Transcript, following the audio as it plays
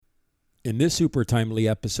In this super timely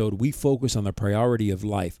episode, we focus on the priority of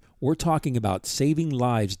life. We're talking about saving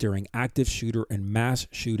lives during active shooter and mass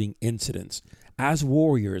shooting incidents. As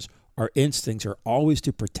warriors, our instincts are always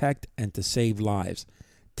to protect and to save lives.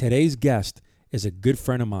 Today's guest is a good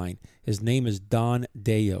friend of mine. His name is Don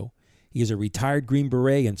Deyo. He is a retired Green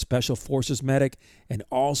Beret and Special Forces medic and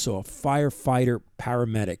also a firefighter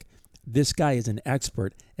paramedic. This guy is an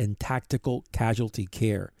expert in tactical casualty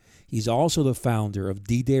care. He's also the founder of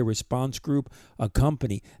D-Day Response Group, a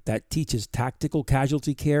company that teaches tactical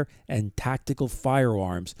casualty care and tactical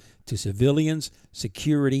firearms to civilians,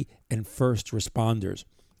 security, and first responders.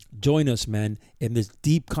 Join us, men, in this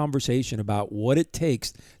deep conversation about what it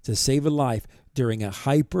takes to save a life during a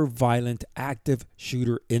hyper-violent active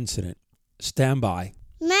shooter incident. Stand by.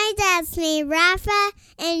 My dad's named Rafa,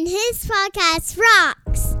 and his podcast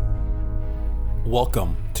rocks.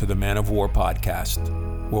 Welcome to the Man of War podcast,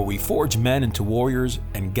 where we forge men into warriors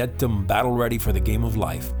and get them battle ready for the game of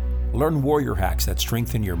life. Learn warrior hacks that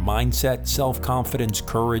strengthen your mindset, self-confidence,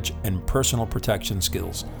 courage, and personal protection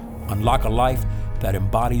skills. Unlock a life that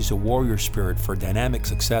embodies a warrior spirit for dynamic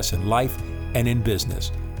success in life and in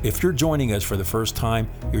business. If you're joining us for the first time,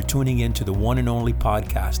 you're tuning into the one and only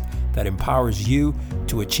podcast that empowers you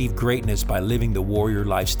to achieve greatness by living the warrior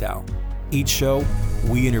lifestyle. Each show,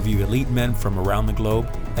 we interview elite men from around the globe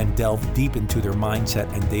and delve deep into their mindset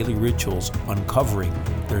and daily rituals, uncovering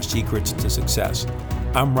their secrets to success.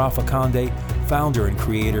 I'm Rafa Conde, founder and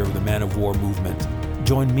creator of the Man of War movement.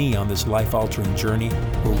 Join me on this life-altering journey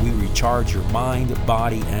where we recharge your mind,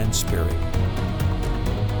 body, and spirit.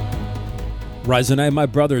 Rise and night, my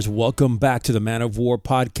brothers. Welcome back to the Man of War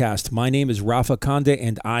podcast. My name is Rafa Conde,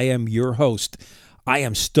 and I am your host. I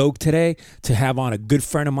am stoked today to have on a good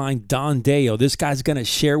friend of mine, Don Deyo. This guy's going to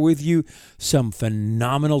share with you some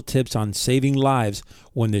phenomenal tips on saving lives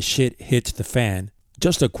when the shit hits the fan.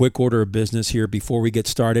 Just a quick order of business here before we get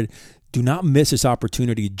started. Do not miss this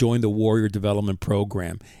opportunity to join the Warrior Development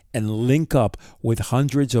Program and link up with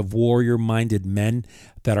hundreds of warrior-minded men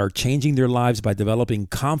that are changing their lives by developing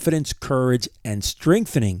confidence, courage, and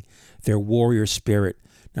strengthening their warrior spirit.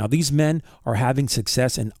 Now, these men are having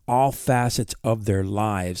success in all facets of their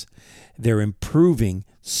lives. They're improving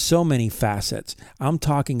so many facets. I'm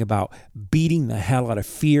talking about beating the hell out of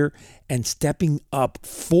fear and stepping up,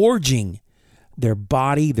 forging their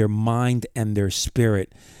body, their mind, and their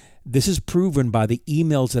spirit. This is proven by the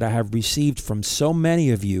emails that I have received from so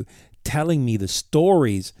many of you telling me the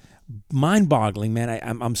stories. Mind-boggling, man.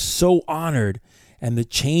 I'm so honored, and the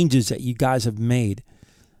changes that you guys have made.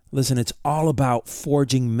 Listen, it's all about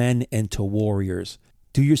forging men into warriors.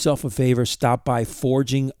 Do yourself a favor, stop by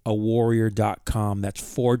forgingawarrior.com. That's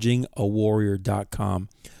forgingawarrior.com.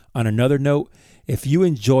 On another note, if you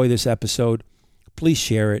enjoy this episode, please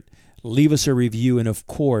share it, leave us a review, and of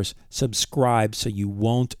course, subscribe so you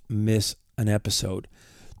won't miss an episode.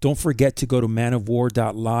 Don't forget to go to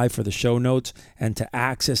manofwar.live for the show notes and to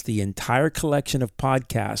access the entire collection of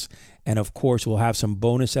podcasts. And of course, we'll have some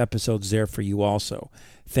bonus episodes there for you also.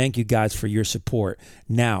 Thank you guys for your support.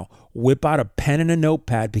 Now, whip out a pen and a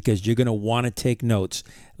notepad because you're going to want to take notes.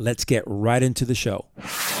 Let's get right into the show.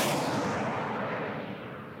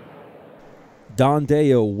 Don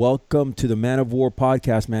Deyo, welcome to the Man of War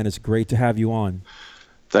podcast, man. It's great to have you on.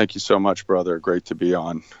 Thank you so much, brother. Great to be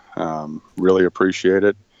on. Really appreciate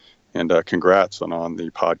it. And congrats on the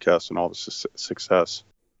podcast and all the success.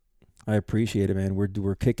 I appreciate it, man.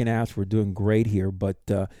 We're kicking ass. We're doing great here, but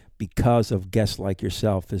because of guests like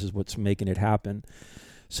yourself, this is what's making it happen.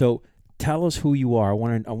 So tell us who you are. I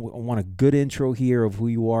want a good intro here of who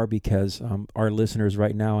you are because our listeners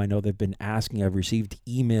right now, I know they've been asking. I've received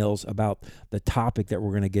emails about the topic that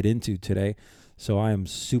we're going to get into today. So I am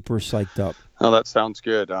super psyched up. Oh, that sounds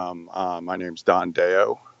good. My name's Don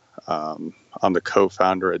Deyo. I'm the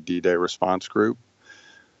co-founder at D-Day Response Group,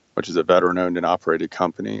 which is a veteran-owned and operated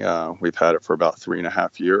company. We've had it for about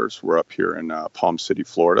 3.5 years. We're up here in Palm City,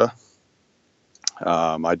 Florida.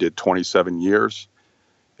 I did 27 years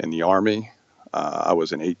in the Army. I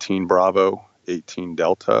was an 18 Bravo, 18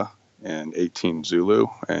 Delta, and 18 Zulu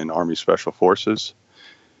in Army Special Forces.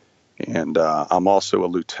 And I'm also a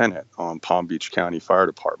lieutenant on Palm Beach County Fire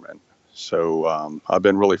Department. So I've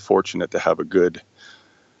been really fortunate to have a good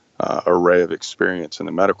array of experience in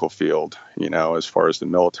the medical field, as far as the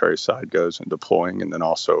military side goes and deploying, and then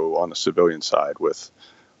also on the civilian side with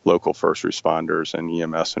local first responders and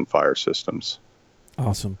EMS and fire systems.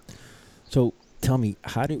 Awesome. So tell me,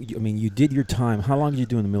 you did your time. How long did you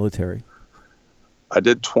do in the military? I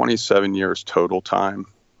did 27 years total time.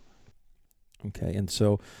 Okay. And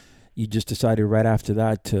so you just decided right after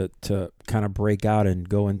that to kind of break out and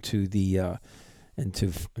go into the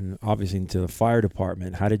and obviously into the fire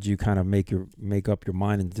department. How did you kind of make up your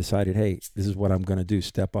mind and decided, hey, this is what I'm going to do,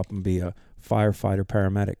 step up and be a firefighter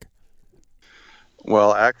paramedic?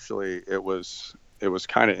 Well, actually, it was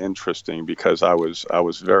kind of interesting because I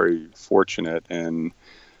was very fortunate in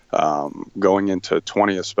going into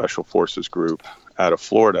 20th Special Forces Group out of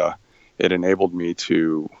Florida. It enabled me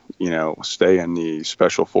to, stay in the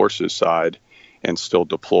Special Forces side and still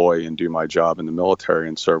deploy and do my job in the military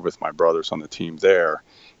and serve with my brothers on the team there,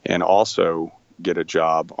 and also get a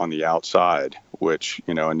job on the outside, which,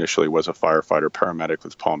 initially was a firefighter paramedic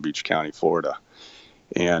with Palm Beach County, Florida.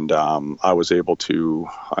 And I was able to,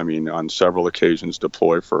 on several occasions,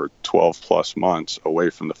 deploy for 12 plus months away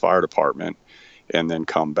from the fire department and then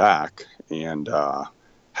come back and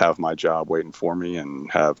have my job waiting for me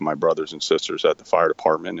and have my brothers and sisters at the fire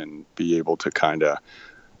department and be able to kind of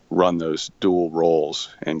run those dual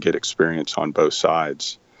roles and get experience on both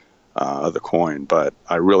sides of the coin. But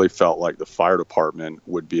I really felt like the fire department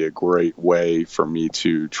would be a great way for me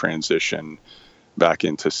to transition back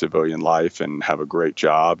into civilian life and have a great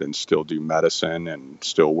job and still do medicine and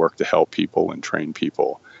still work to help people and train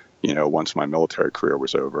people, once my military career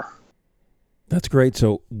was over. That's great.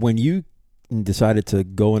 So when you decided to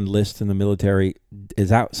go enlist in the military, is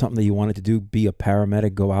that something that you wanted to do, be a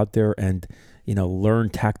paramedic, go out there and learn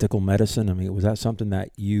tactical medicine? Was that something that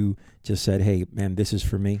you just said, hey, man, this is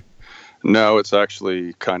for me? No, it's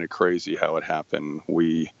actually kind of crazy how it happened.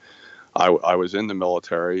 I was in the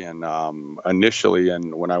military, and initially,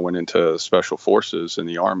 and when I went into Special Forces in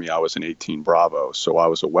the Army, I was an 18 Bravo. So I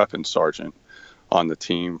was a weapons sergeant on the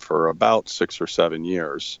team for about 6 or 7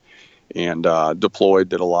 years, and deployed,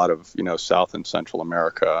 did a lot of, South and Central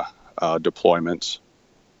America deployments.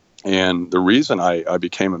 And the reason I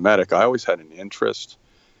became a medic, I always had an interest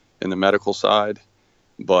in the medical side,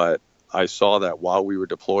 but I saw that while we were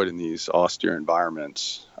deployed in these austere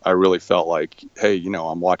environments, I really felt like, hey,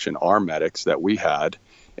 I'm watching our medics that we had,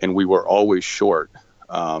 and we were always short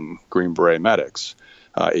Green Beret medics,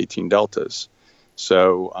 18 Deltas.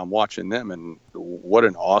 So I'm watching them, and what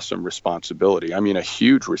an awesome responsibility. A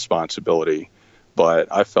huge responsibility,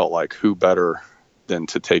 but I felt like who better than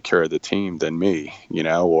to take care of the team than me,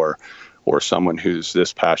 or someone who's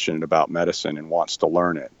this passionate about medicine and wants to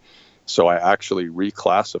learn it. So I actually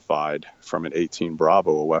reclassified from an 18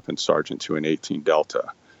 Bravo, a weapons sergeant, to an 18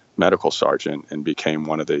 Delta medical sergeant, and became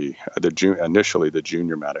one of initially the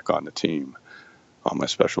junior medic on the team, on my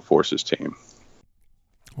Special Forces team.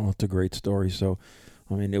 Well, it's a great story. So,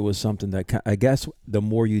 it was something that I guess the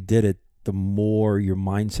more you did it, the more your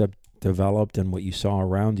mindset developed and what you saw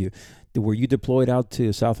around you. Were you deployed out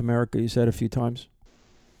to South America, you said, a few times?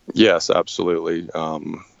 Yes, absolutely.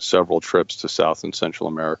 Several trips to South and Central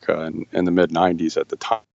America. And in the mid-'90s at the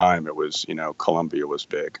time, it was, Colombia was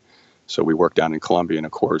big. So we worked down in Colombia, and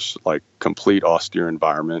of course, like complete austere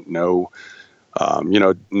environment, no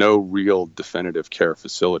real definitive care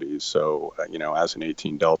facilities. So, as an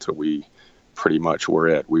 18 Delta, we pretty much were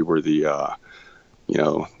it. We were the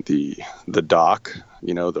doc,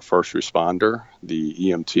 the first responder, the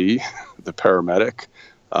EMT, the paramedic,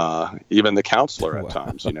 even the counselor at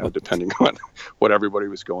times, depending on what everybody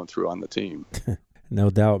was going through on the team. No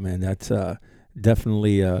doubt, man. That's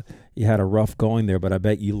definitely, you had a rough going there, but I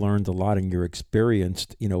bet you learned a lot, and your experience,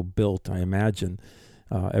 built, I imagine,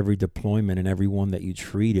 every deployment and every one that you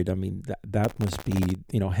treated. That must be,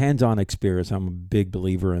 hands-on experience. I'm a big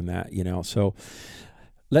believer in that, So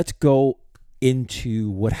let's go into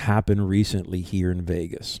what happened recently here in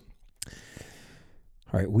Vegas.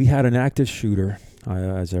 All right, we had an active shooter,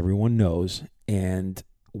 as everyone knows, and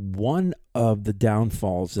one of the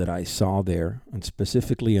downfalls that I saw there, and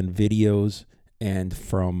specifically in videos and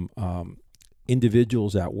from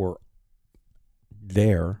individuals that were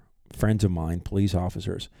there, friends of mine, police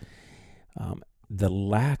officers, the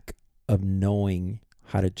lack of knowing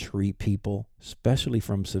how to treat people, especially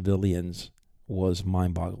from civilians, was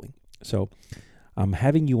mind-boggling. So I'm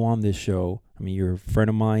having you on this show. You're a friend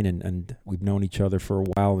of mine, and we've known each other for a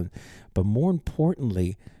while, but more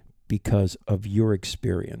importantly, because of your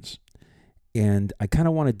experience. And I kind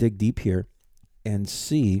of want to dig deep here and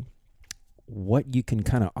see what you can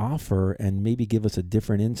kind of offer and maybe give us a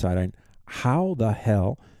different insight on how the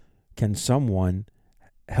hell can someone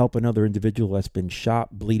help another individual that's been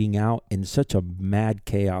shot, bleeding out in such a mad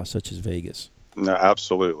chaos such as Vegas? No,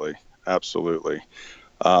 absolutely. Absolutely.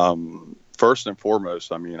 First and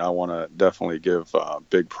foremost, I want to definitely give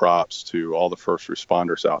big props to all the first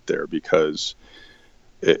responders out there, because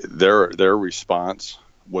their response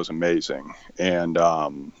was amazing, and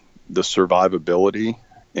the survivability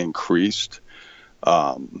increased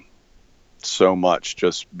so much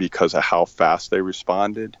just because of how fast they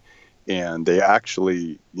responded. And they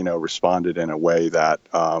actually, responded in a way that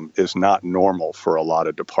is not normal for a lot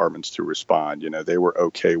of departments to respond. They were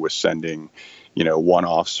okay with sending, one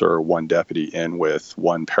officer, one deputy in with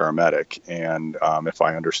one paramedic. And if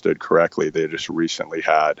I understood correctly, they just recently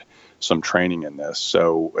had some training in this.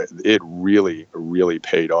 So it really, really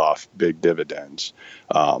paid off big dividends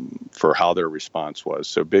for how their response was.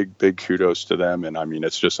 So big kudos to them. And I mean,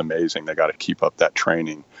 it's just amazing. They got to keep up that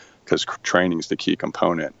training, because training is the key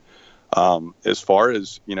component. As far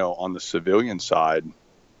as, on the civilian side,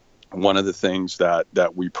 one of the things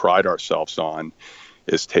that we pride ourselves on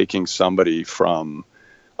is taking somebody from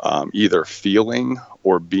either feeling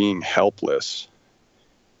or being helpless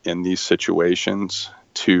in these situations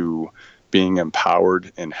to being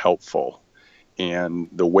empowered and helpful. And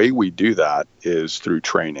the way we do that is through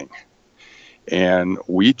training. And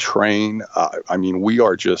we train,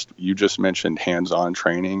 you just mentioned hands-on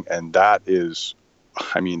training, and that is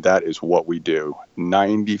what we do.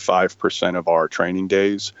 95% of our training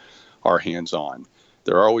days are hands-on.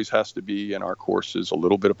 There always has to be in our courses a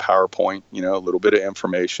little bit of PowerPoint, a little bit of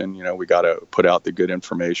information. We got to put out the good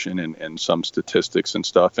information and some statistics and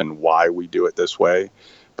stuff and why we do it this way.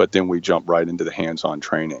 But then we jump right into the hands-on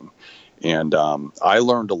training. And I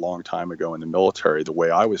learned a long time ago in the military, the way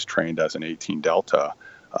I was trained as an 18 Delta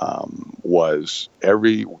was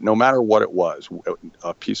no matter what it was,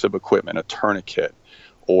 a piece of equipment, a tourniquet,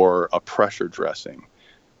 or a pressure dressing,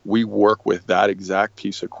 we work with that exact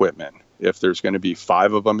piece of equipment. If there's going to be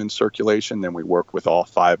 5 of them in circulation, then we work with all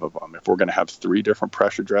 5 of them. If we're going to have 3 different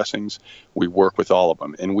pressure dressings, we work with all of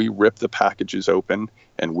them. And we rip the packages open,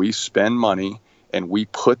 and we spend money, and we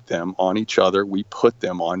put them on each other. We put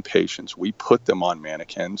them on patients. We put them on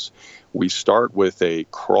mannequins. We start with a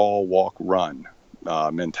crawl, walk, run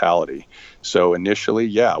mentality. So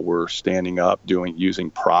initially, we're standing up,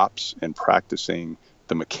 using props and practicing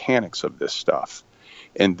the mechanics of this stuff.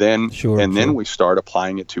 And then then we start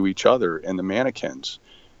applying it to each other and the mannequins.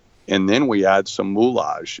 And then we add some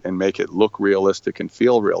moulage and make it look realistic and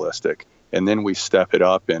feel realistic. And then we step it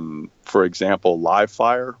up. And for example, live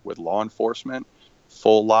fire with law enforcement,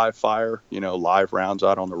 full live fire, live rounds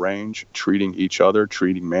out on the range, treating each other,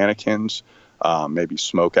 treating mannequins, maybe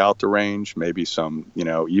smoke out the range, maybe some,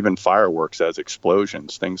 even fireworks as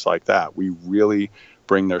explosions, things like that. We really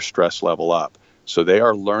bring their stress level up. So they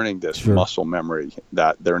are learning this muscle memory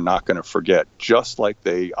that they're not going to forget, just like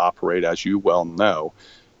they operate, as you well know,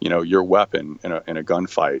 your weapon in a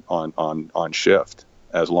gunfight on shift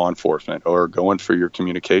as law enforcement, or going for your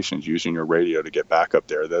communications using your radio to get back up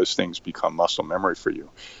there. Those things become muscle memory for you.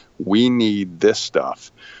 We need this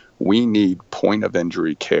stuff. We need point of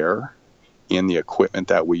injury care in the equipment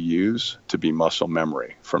that we use to be muscle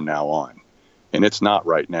memory from now on. And it's not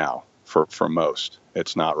right now for most.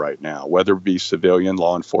 It's not right now, whether it be civilian,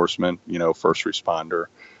 law enforcement, first responder,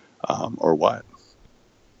 or what.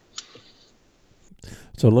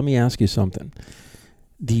 So let me ask you something.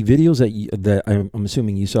 The videos that I'm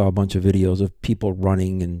assuming you saw a bunch of videos of people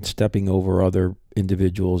running and stepping over other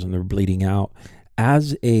individuals and they're bleeding out.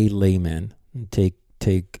 As a layman,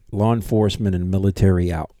 take law enforcement and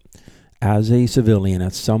military out. As a civilian,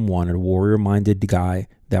 as someone, a warrior-minded guy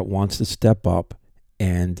that wants to step up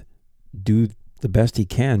and do the best he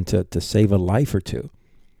can to save a life or two.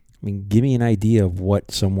 I mean, give me an idea of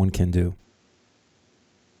what someone can do.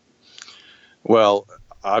 Well,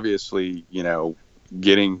 obviously,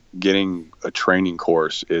 getting a training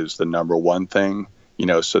course is the number one thing,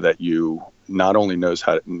 so that you not only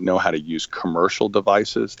know how to use commercial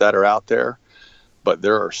devices that are out there, but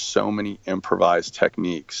there are so many improvised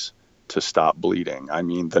techniques to stop bleeding. I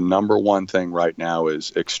mean, the number one thing right now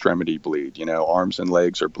is extremity bleed. Arms and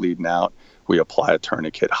legs are bleeding out. We apply a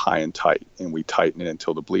tourniquet high and tight, and we tighten it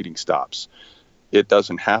until the bleeding stops. It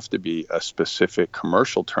doesn't have to be a specific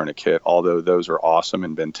commercial tourniquet, although those are awesome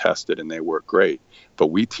and been tested and they work great. But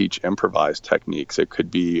we teach improvised techniques. It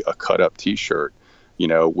could be a cut-up T-shirt.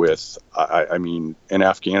 In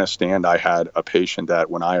Afghanistan, I had a patient that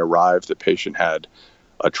when I arrived, the patient had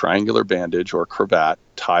a triangular bandage or cravat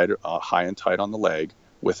tied high and tight on the leg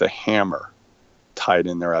with a hammer tied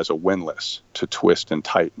in there as a windlass to twist and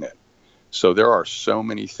tighten it. So there are so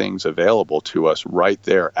many things available to us right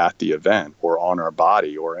there at the event or on our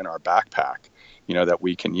body or in our backpack, that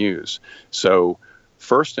we can use. So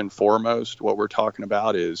first and foremost, what we're talking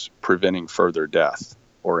about is preventing further death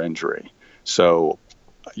or injury. So,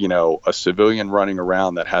 a civilian running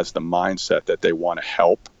around that has the mindset that they want to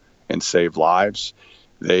help and save lives,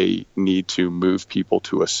 they need to move people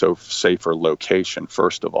to a safer location,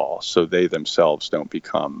 first of all, so they themselves don't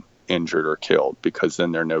become injured or killed, because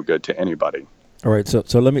then they're no good to anybody. All right, so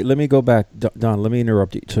let me go back, Don. Let me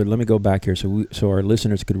interrupt you. So let me go back here, so our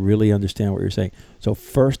listeners could really understand what you're saying. So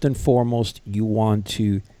first and foremost, you want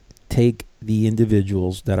to take the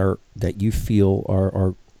individuals that you feel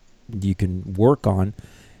are you can work on,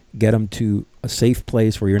 get them to a safe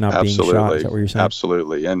place where you're not being shot. Is that what you're saying?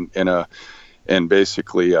 Absolutely. And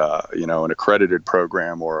basically, an accredited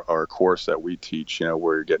program or a course that we teach,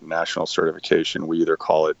 where you're getting national certification, we either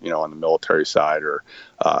call it, on the military side or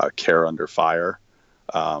care under fire,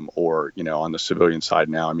 or, on the civilian side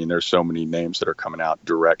now. I mean, there's so many names that are coming out,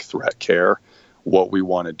 direct threat care. What we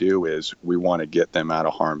want to do is we want to get them out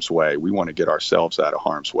of harm's way. We want to get ourselves out of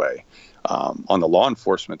harm's way. On the law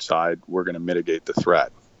enforcement side, we're going to mitigate the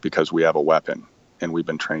threat because we have a weapon and we've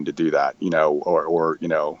been trained to do that, or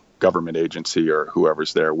government agency or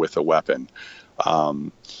whoever's there with a weapon.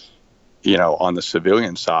 On the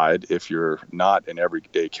civilian side, if you're not an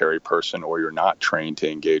everyday carry person or you're not trained to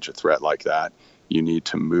engage a threat like that, you need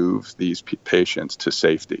to move these patients to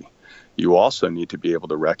safety. You also need to be able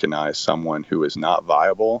to recognize someone who is not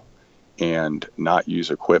viable and not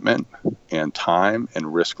use equipment and time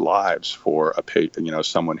and risk lives for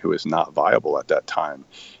someone who is not viable at that time.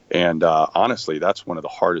 And honestly, that's one of the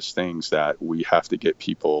hardest things that we have to get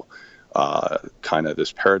people kind of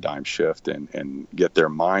this paradigm shift and get their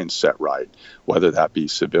mind set right, whether that be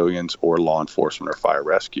civilians or law enforcement or fire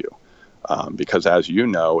rescue. Because as you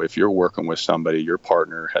know, if you're working with somebody, your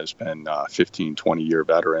partner has been a 15, 20-year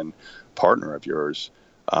veteran partner of yours,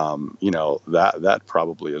 that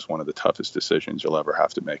probably is one of the toughest decisions you'll ever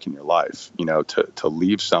have to make in your life, to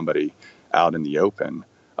leave somebody out in the open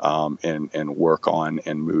and work on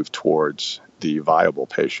and move towards the viable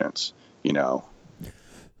patients,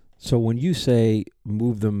 So when you say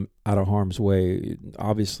move them out of harm's way,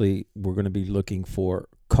 obviously we're going to be looking for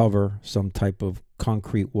cover, some type of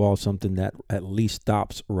concrete wall, something that at least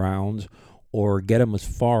stops rounds, or get them as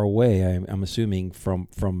far away, I'm assuming, from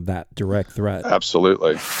that direct threat.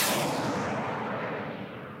 Absolutely.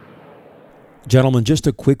 Gentlemen, just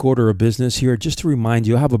a quick order of business here. Just to remind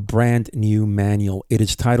you, I have a brand new manual. It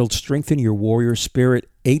is titled Strengthen Your Warrior Spirit,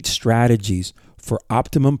 8 Strategies for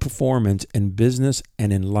Optimum Performance in Business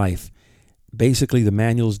and in Life. Basically, the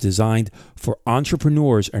manual is designed for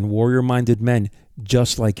entrepreneurs and warrior-minded men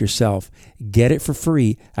just like yourself. Get it for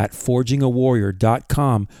free at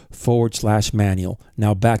forgingawarrior.com/manual.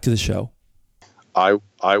 Now back to the show. I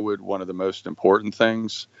would, one of the most important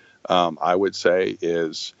things I would say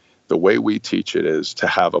is the way we teach it is to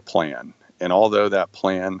have a plan. And although that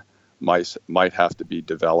plan might have to be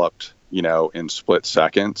developed, in split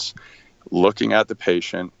seconds, looking at the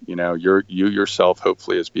patient, you yourself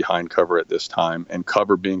hopefully is behind cover at this time, and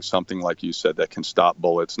cover being something like you said that can stop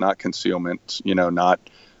bullets, not concealment, not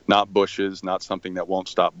bushes, not something that won't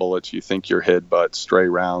stop bullets. You think you're hit, but stray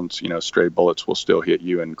rounds, stray bullets will still hit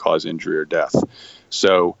you and cause injury or death.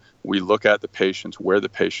 So we look at the patients, where the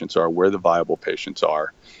patients are, where the viable patients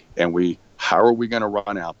are, and how are we going to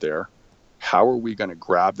run out there? How are we going to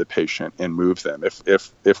grab the patient and move them?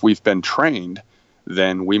 If we've been trained,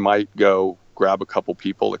 then we might go grab a couple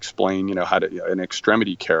people, explain, how to an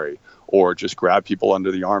extremity carry, or just grab people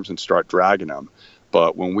under the arms and start dragging them.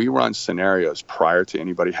 But when we run scenarios prior to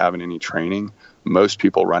anybody having any training, most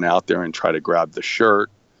people run out there and try to grab the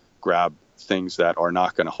shirt, grab things that are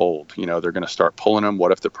not going to hold. They're going to start pulling them.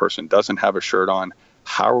 What if the person doesn't have a shirt on?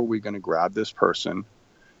 How are we going to grab this person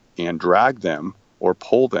and drag them or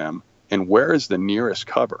pull them? And where is the nearest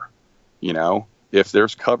cover? If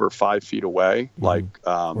there's cover 5 feet away, like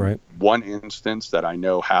right. One instance that I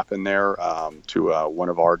know happened there to one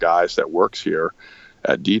of our guys that works here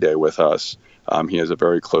at D-Day with us, he has a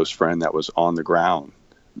very close friend that was on the ground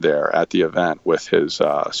there at the event with his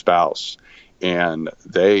spouse. And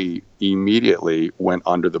they immediately went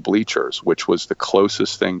under the bleachers, which was the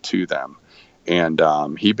closest thing to them. And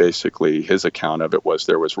his account of it was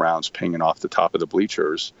there was rounds pinging off the top of the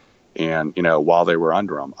bleachers. And, while they were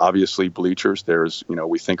under them, obviously bleachers,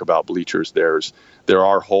 we think about bleachers, there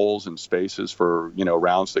are holes and spaces for,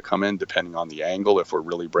 rounds to come in depending on the angle, if we're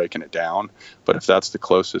really breaking it down. But if that's the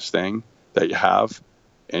closest thing that you have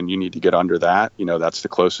and you need to get under that, that's the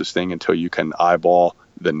closest thing until you can eyeball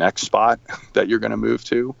the next spot that you're going to move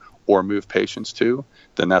to or move patients to,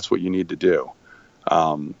 then that's what you need to do.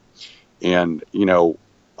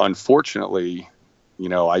 Unfortunately,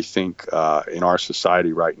 I think in our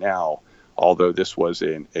society right now, although this was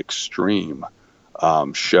an extreme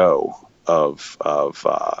show of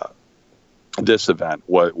this event,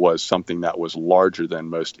 was something that was larger than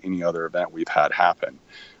most any other event we've had happen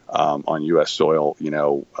on U.S. soil,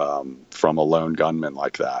 from a lone gunman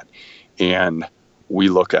like that. And we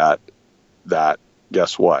look at that,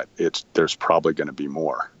 guess what? There's probably going to be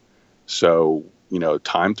more. So,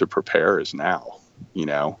 time to prepare is now,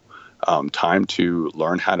 time to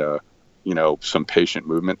learn how to, some patient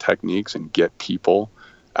movement techniques and get people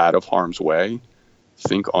out of harm's way,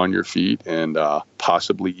 think on your feet, and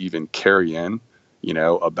possibly even carry in,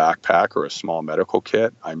 a backpack or a small medical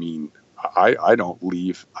kit. I mean, I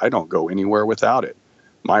don't go anywhere without it.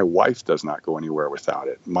 My wife does not go anywhere without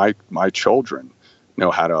it. My children know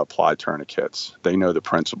how to apply tourniquets. They know the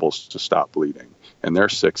principles to stop bleeding, and they're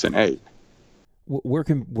 6 and 8. Where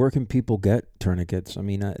can people get tourniquets? I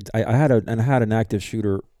mean, I had an active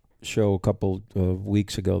shooter show a couple of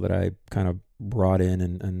weeks ago that I kind of brought in,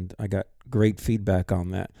 and I got great feedback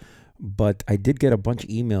on that. But I did get a bunch of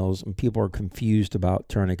emails, and people are confused about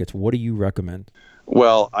tourniquets. What do you recommend?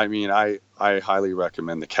 Well, I mean, I highly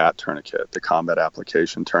recommend the CAT tourniquet, the combat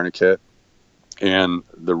application tourniquet. And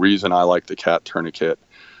the reason I like the CAT tourniquet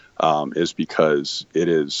is because it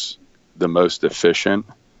is the most efficient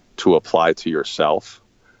to apply to yourself.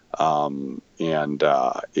 And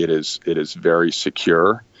it is very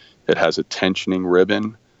secure. It has a tensioning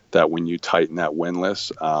ribbon that when you tighten that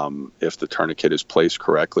windlass, if the tourniquet is placed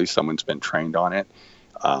correctly, someone's been trained on it,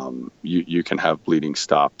 you can have bleeding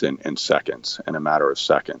stopped in seconds, in a matter of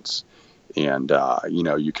seconds. And,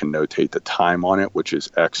 you can notate the time on it, which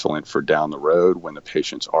is excellent for down the road when the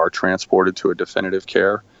patients are transported to a definitive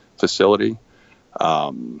care facility.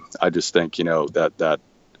 I just think,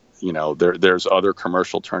 there's other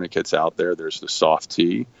commercial tourniquets out there. There's the Soft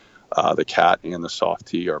T. The CAT and the Soft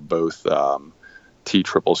T are both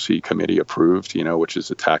TCCC committee approved, which is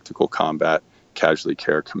the Tactical Combat Casualty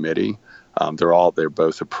Care Committee. They're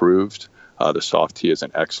both approved. The Soft T is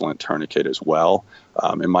an excellent tourniquet as well.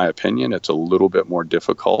 In my opinion, it's a little bit more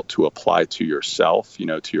difficult to apply to yourself,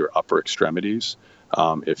 to your upper extremities,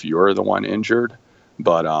 if you're the one injured,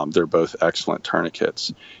 but they're both excellent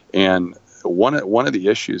tourniquets. And one of the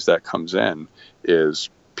issues that comes in is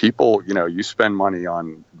people, you spend money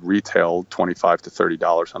on retail, $25 to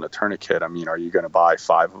 $30 on a tourniquet. I mean, are you going to buy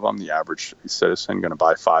 5 of them? The average citizen going to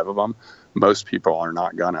buy 5 of them? Most people are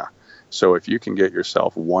not gonna. So if you can get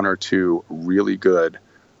yourself 1 or 2 really good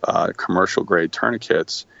commercial grade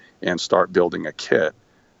tourniquets and start building a kit,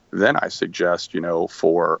 then I suggest,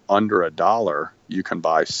 for under $1, you can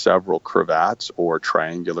buy several cravats or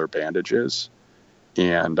triangular bandages,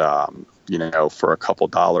 and for a couple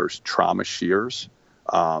dollars, trauma shears.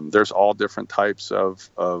 There's all different types of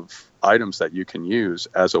items that you can use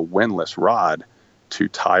as a windlass rod to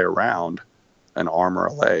tie around an arm or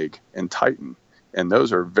a leg and tighten. And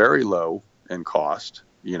those are very low in cost,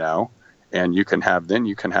 and you can have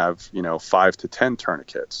 5 to 10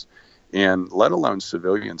 tourniquets. And let alone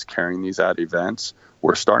civilians carrying these at events,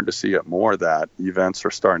 we're starting to see it more that events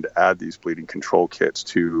are starting to add these bleeding control kits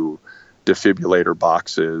to defibrillator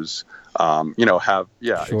boxes,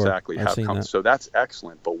 exactly. So that's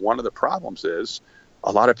excellent. But one of the problems is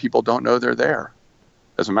a lot of people don't know they're there.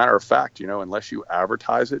 As a matter of fact, unless you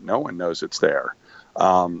advertise it, no one knows it's there.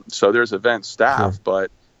 So there's event staff, sure.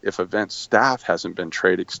 But if event staff hasn't been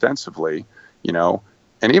trained extensively,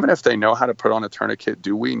 and even if they know how to put on a tourniquet,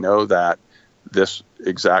 do we know that this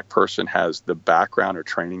exact person has the background or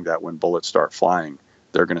training that when bullets start flying,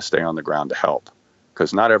 they're going to stay on the ground to help?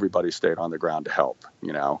 Because not everybody stayed on the ground to help,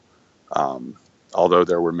 although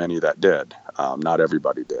there were many that did. Not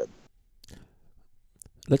everybody did.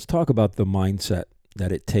 Let's talk about the mindset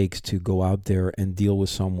that it takes to go out there and deal with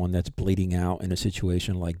someone that's bleeding out in a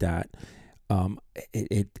situation like that.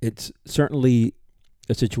 It's certainly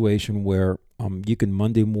a situation where you can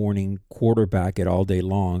Monday morning quarterback it all day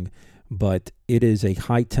long, but it is a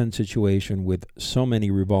high-tense situation with so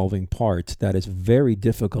many revolving parts that it's very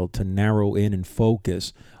difficult to narrow in and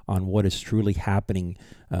focus on what is truly happening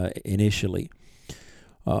initially.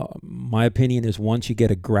 My opinion is once you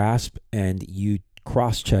get a grasp and you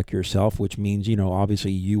cross-check yourself, which means,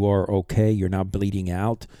 obviously you are okay, you're not bleeding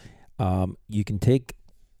out, you can take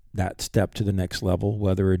that step to the next level,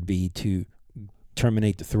 whether it be to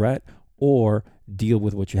terminate the threat or deal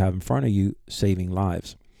with what you have in front of you, saving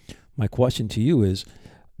lives. My question to you is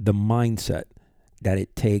the mindset that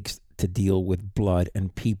it takes to deal with blood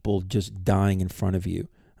and people just dying in front of you.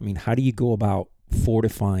 I mean, how do you go about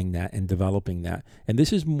fortifying that and developing that? And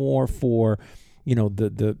this is more for,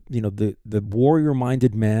 the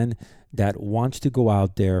warrior-minded man that wants to go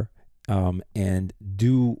out there and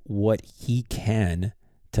do what he can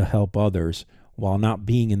to help others while not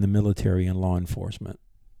being in the military and law enforcement.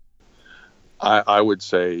 I would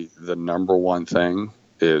say the number one thing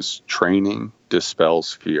is training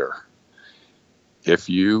dispels fear. If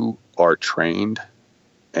you are trained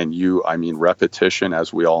I mean, repetition,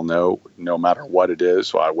 as we all know, no matter what it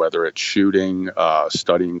is, whether it's shooting,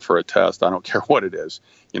 studying for a test, I don't care what it is,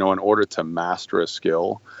 in order to master a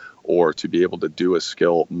skill or to be able to do a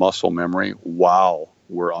skill, muscle memory while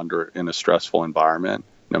we're in a stressful environment,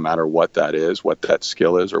 no matter what that is, what that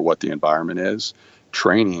skill is, or what the environment is,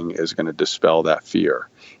 training is going to dispel that fear.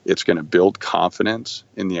 It's going to build confidence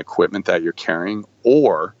in the equipment that you're carrying,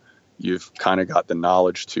 or you've kind of got the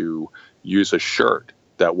knowledge to use a shirt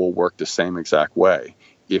that will work the same exact way.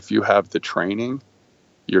 If you have the training,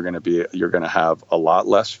 you're going to have a lot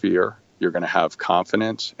less fear, you're going to have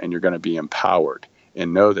confidence, and you're going to be empowered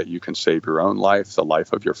and know that you can save your own life, the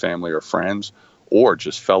life of your family or friends, or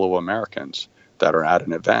just fellow Americans that are at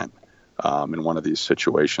an event and one of these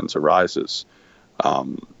situations arises.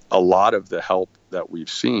 A lot of the help that we've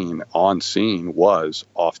seen on scene was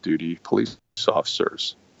off-duty police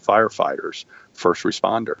officers, firefighters, first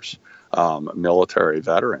responders, military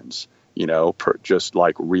veterans, just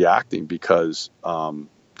like reacting because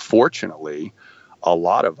fortunately, a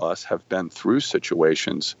lot of us have been through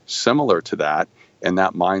situations similar to that, and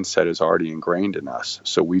that mindset is already ingrained in us.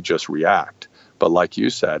 So we just react. But like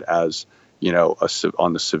you said, as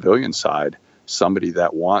on the civilian side, somebody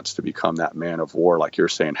that wants to become that man of war, like you're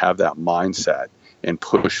saying, have that mindset and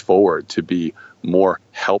push forward to be more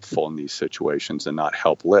helpful in these situations and not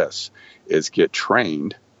helpless, is get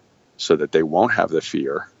trained so that they won't have the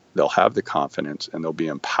fear, they'll have the confidence, and they'll be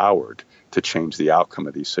empowered to change the outcome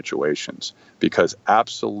of these situations. Because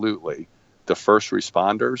absolutely, the first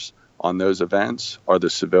responders on those events are the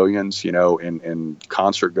civilians, in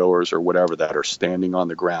concert goers or whatever, that are standing on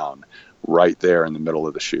the ground right there in the middle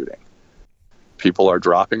of the shooting. People are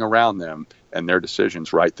dropping around them, and their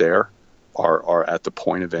decisions right there are at the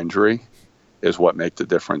point of injury is what make the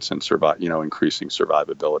difference in increasing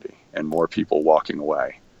survivability and more people walking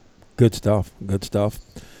away. Good stuff.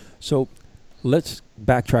 So let's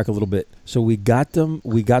backtrack a little bit. So we got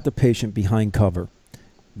the patient behind cover.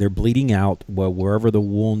 They're bleeding out wherever the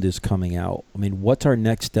wound is coming out. I mean, what's our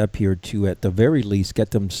next step here to, at the very least,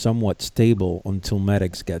 get them somewhat stable until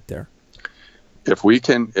medics get there?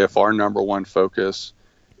 If our number one focus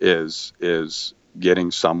is getting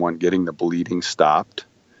the bleeding stopped,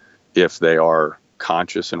 if they are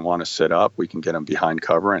conscious and want to sit up, we can get them behind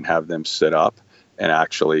cover and have them sit up and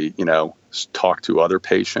actually, talk to other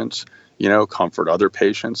patients, comfort other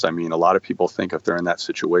patients. I mean, a lot of people think if they're in that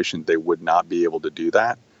situation, they would not be able to do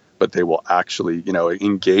that, but they will actually,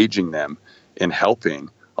 engaging them in helping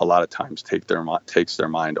a lot of times takes their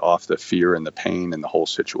mind off the fear and the pain and the whole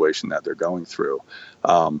situation that they're going through.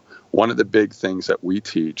 One of the big things that we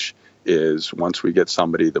teach is once we get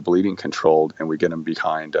somebody the bleeding controlled and we get them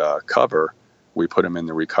behind cover, we put them in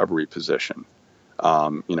the recovery position.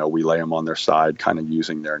 We lay them on their side, kind of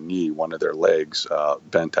using their knee, one of their legs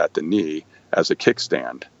bent at the knee as a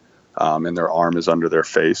kickstand. And their arm is under their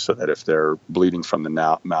face so that if they're bleeding from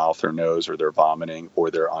the mouth or nose, or they're vomiting, or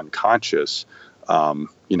they're unconscious,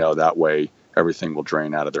 that way everything will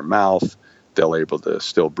drain out of their mouth. They'll able to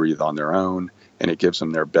still breathe on their own, and it gives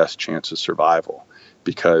them their best chance of survival.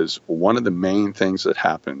 Because one of the main things that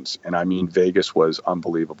happens, and I mean, Vegas was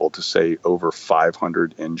unbelievable to say over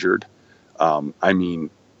 500 injured.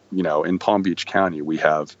 In Palm Beach County, we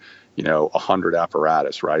have, 100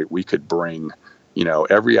 apparatus, right? We could bring,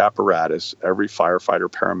 every apparatus, every firefighter,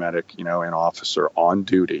 paramedic, and officer on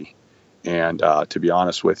duty. And to be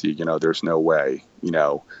honest with you, there's no way,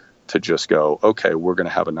 to just go, okay, we're going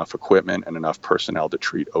to have enough equipment and enough personnel to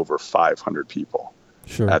treat over 500 people.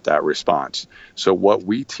 Sure. At that response. So what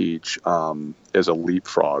we teach is a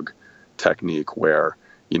leapfrog technique where,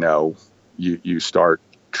 you start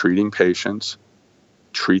treating patients,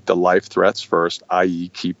 treat the life threats first, i.e.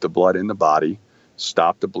 keep the blood in the body,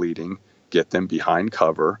 stop the bleeding, get them behind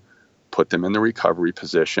cover, put them in the recovery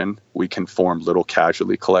position. We can form little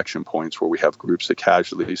casualty collection points where we have groups of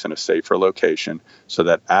casualties in a safer location so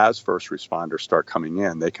that as first responders start coming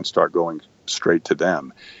in, they can start going straight to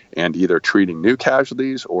them and either treating new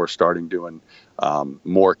casualties or starting doing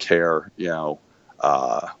more care,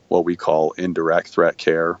 what we call indirect threat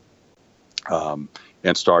care,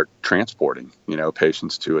 and start transporting,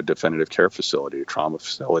 patients to a definitive care facility, a trauma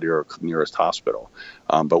facility, or a nearest hospital.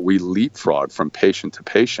 But we leapfrog from patient to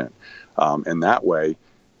patient. And that way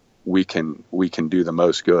we can do the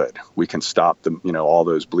most good. We can stop them, all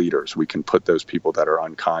those bleeders. We can put those people that are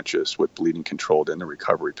unconscious with bleeding controlled in the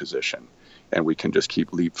recovery position. And we can just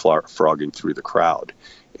keep leapfrogging through the crowd.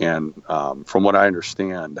 And from what I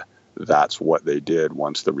understand, that's what they did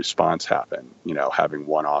once the response happened, having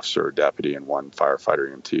one officer or deputy and one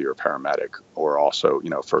firefighter, EMT, or paramedic, or also,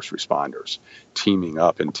 first responders, teaming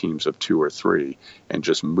up in teams of 2 or 3 and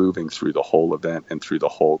just moving through the whole event and through the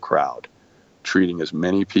whole crowd, treating as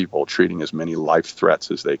many people, treating as many life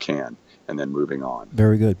threats as they can, and then moving on.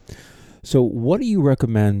 Very good. So what do you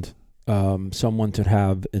recommend someone to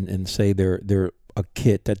have in say their a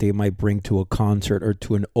kit that they might bring to a concert or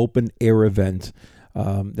to an open air event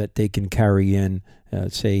that they can carry in,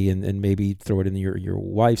 say, and maybe throw it in your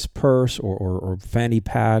wife's purse or fanny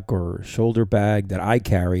pack or shoulder bag that I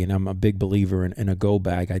carry? And I'm a big believer in a go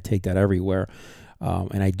bag. I take that everywhere.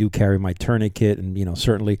 And I do carry my tourniquet and,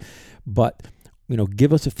 certainly, but,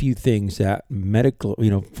 give us a few things that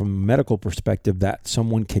from a medical perspective that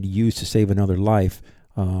someone could use to save another life.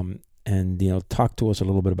 And talk to us a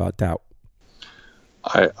little bit about that.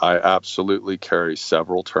 I absolutely carry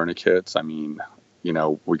several tourniquets. I mean,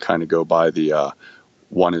 we kind of go by the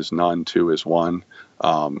 1 is none, 2 is 1.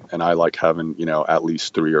 And I like having, at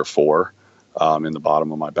least 3 or 4 in the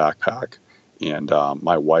bottom of my backpack. And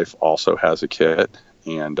my wife also has a kit.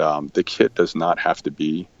 And the kit does not have to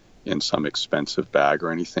be in some expensive bag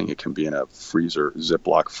or anything. It can be in a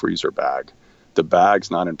Ziploc freezer bag. The bag's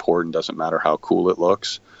not important. Doesn't matter how cool it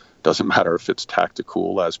looks. Doesn't matter if it's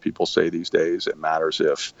tactical, as people say these days. It matters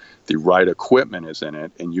if the right equipment is in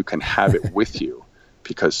it and you can have it with you,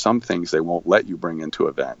 because some things they won't let you bring into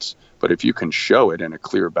events. But if you can show it in a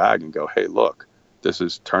clear bag and go, hey, look, this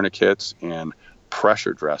is tourniquets and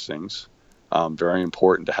pressure dressings, very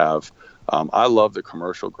important to have. I love the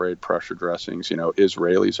commercial grade pressure dressings.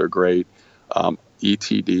 Israelis are great.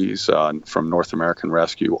 ETDs from North American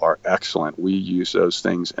Rescue are excellent. We use those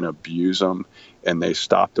things and abuse them, and they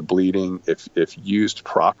stop the bleeding. If used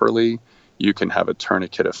properly, you can have a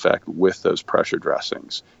tourniquet effect with those pressure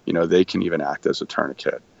dressings. They can even act as a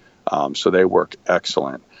tourniquet. So they work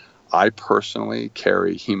excellent. I personally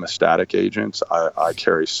carry hemostatic agents. I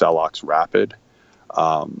carry Celox Rapid,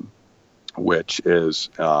 which is,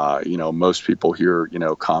 most people hear,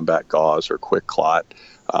 combat gauze or quick clot.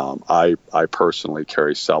 I personally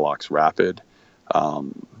carry Celox Rapid,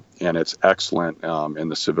 and it's excellent in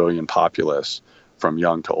the civilian populace from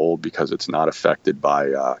young to old because it's not affected by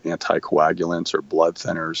anticoagulants or blood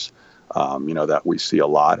thinners, that we see a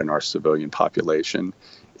lot in our civilian population.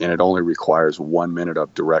 And it only requires 1 minute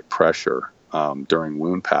of direct pressure during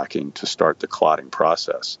wound packing to start the clotting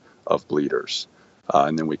process of bleeders.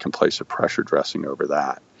 And then we can place a pressure dressing over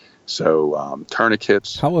that. So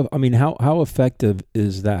tourniquets. How effective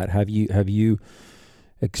is that? Have you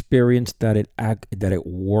experienced that it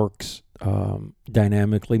works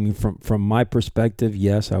dynamically? I mean, from my perspective,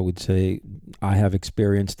 yes, I would say I have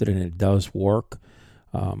experienced it and it does work.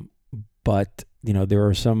 But there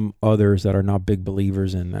are some others that are not big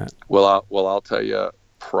believers in that. Well, I'll tell you,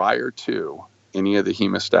 prior to any of the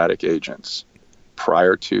hemostatic agents,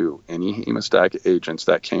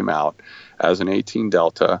 that came out as an 18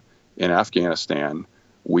 Delta in Afghanistan,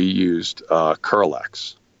 we used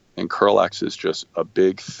Curlex. And Curlex is just a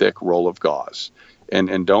big, thick roll of gauze.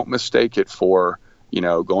 And don't mistake it for,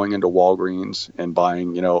 going into Walgreens and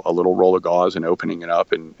buying, a little roll of gauze and opening it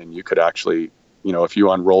up. And you could actually, if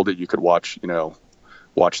you unrolled it, you could watch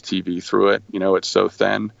TV through it. It's so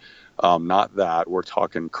thin. Not that. We're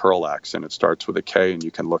talking Curlex, and it starts with a K, and you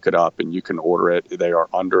can look it up and you can order it. They are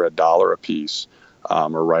under $1 a piece,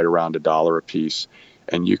 or right around $1 a piece,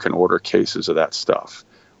 and you can order cases of that stuff.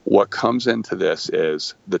 What comes into this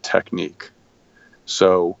is the technique.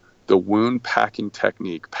 So the wound packing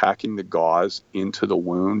technique, packing the gauze into the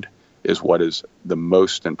wound, is what is the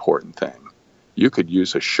most important thing. You could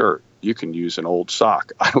use a shirt. You can use an old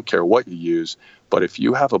sock. I don't care what you use. But if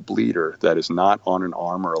you have a bleeder that is not on an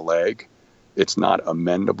arm or a leg, it's not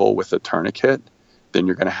amendable with a tourniquet, then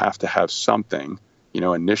you're going to have something,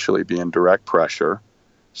 initially being direct pressure,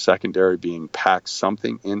 secondary being pack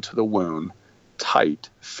something into the wound, tight,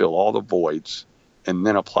 fill all the voids, and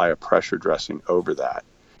then apply a pressure dressing over that.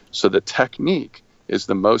 So the technique is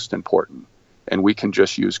the most important. And we can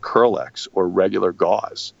just use Curlex or regular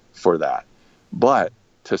gauze for that. But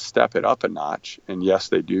to step it up a notch, and yes,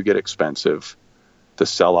 they do get expensive, the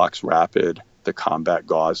Celox Rapid, the combat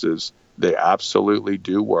gauzes, they absolutely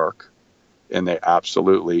do work. And they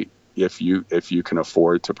absolutely, if you can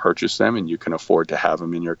afford to purchase them and you can afford to have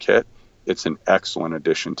them in your kit, it's an excellent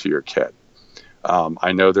addition to your kit.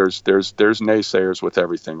 I know there's naysayers with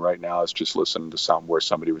everything right now. I was just listening to something where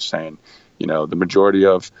somebody was saying, the majority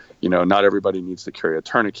of, not everybody needs to carry a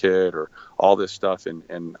tourniquet or all this stuff.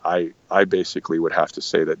 And I basically would have to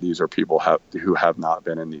say that these are people who have not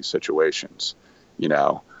been in these situations,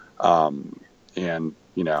 and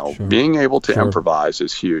Sure. Being able to Sure. improvise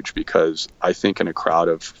is huge, because I think in a crowd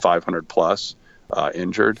of 500 plus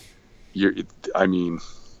injured, I mean,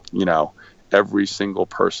 you know, every single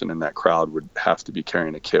person in that crowd would have to be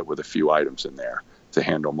carrying a kit with a few items in there to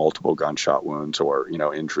handle multiple gunshot wounds or,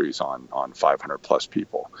 injuries on 500 plus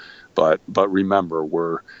people. But remember,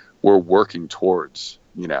 we're working towards,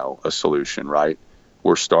 a solution, right?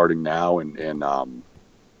 We're starting now, and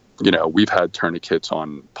we've had tourniquets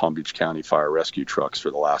on Palm Beach County fire rescue trucks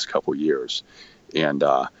for the last couple years, and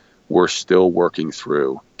we're still working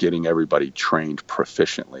through getting everybody trained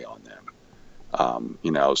proficiently on them.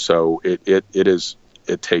 So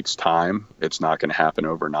it takes time. It's not going to happen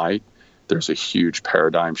overnight. There's a huge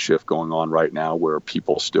paradigm shift going on right now where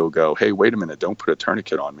people still go, hey, wait a minute, don't put a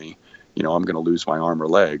tourniquet on me. I'm going to lose my arm or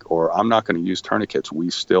leg, or I'm not going to use tourniquets. We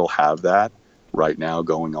still have that right now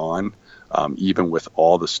going on. Even with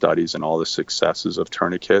all the studies and all the successes of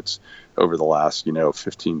tourniquets over the last,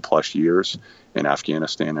 15 plus years in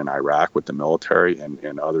Afghanistan and Iraq with the military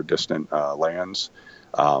and other distant lands,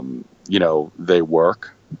 they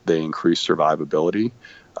work, they increase survivability.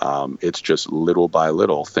 It's just little by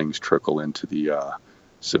little things trickle into the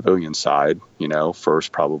civilian side,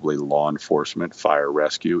 first probably law enforcement, fire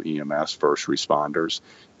rescue, EMS, first responders,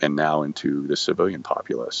 and now into the civilian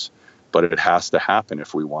populace. But it has to happen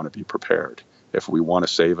if we want to be prepared. If we want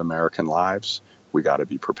to save American lives, we got to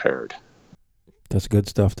be prepared. That's good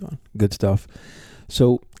stuff, Don. Good stuff.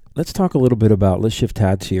 So let's talk a little bit let's shift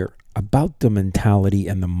hats here, about the mentality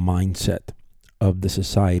and the mindset of the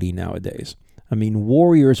society nowadays. I mean,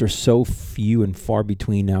 warriors are so few and far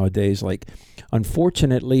between nowadays. Like,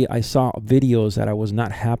 unfortunately, I saw videos that I was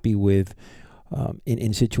not happy with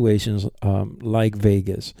in situations like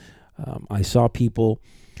Vegas. I saw people,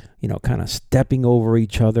 kind of stepping over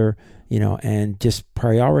each other, and just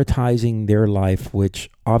prioritizing their life, which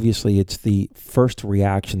obviously it's the first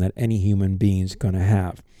reaction that any human being is going to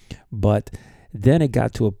have. But then it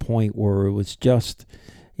got to a point where it was just,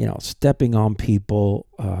 stepping on people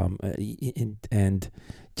and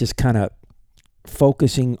just kind of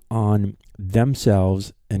focusing on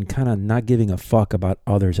themselves and kind of not giving a fuck about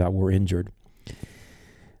others that were injured.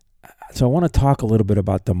 So I want to talk a little bit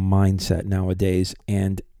about the mindset nowadays,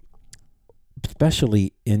 and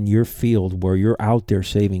especially in your field where you're out there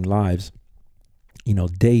saving lives,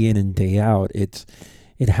 day in and day out. It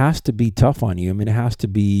has to be tough on you. I mean, it has to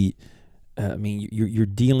be. You're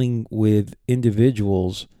dealing with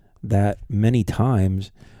individuals that many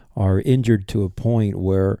times are injured to a point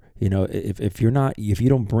where, if you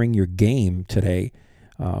don't bring your game today,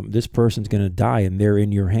 this person's going to die, and they're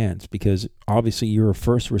in your hands, because obviously you're a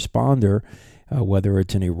first responder, whether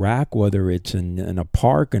it's in Iraq, whether it's in a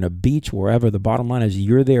park, in a beach, wherever. The bottom line is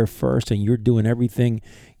you're there first, and you're doing everything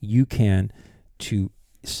you can to,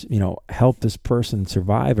 help this person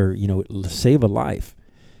survive or, save a life.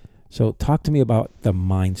 So talk to me about the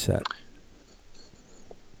mindset.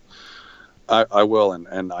 I will,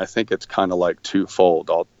 and I think it's kind of like twofold.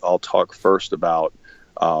 I'll talk first about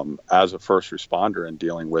as a first responder and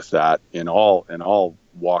dealing with that in all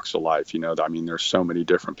walks of life. There's so many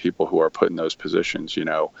different people who are put in those positions,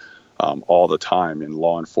 all the time in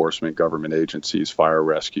law enforcement, government agencies, fire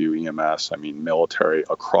rescue, EMS, military,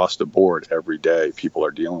 across the board every day. People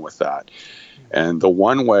are dealing with that. And the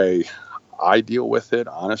one way I deal with it,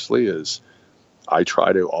 honestly, is I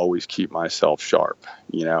try to always keep myself sharp.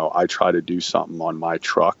 I try to do something on my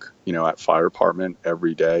truck, at fire department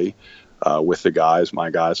every day with the guys. My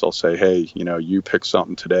guys, I'll say, hey, you pick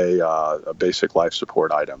something today, a basic life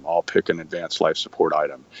support item. I'll pick an advanced life support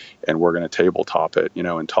item, and we're going to tabletop it,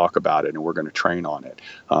 and talk about it, and we're going to train on it.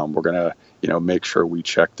 We're going to, make sure we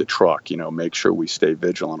check the truck, make sure we stay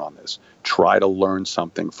vigilant on this. Try to learn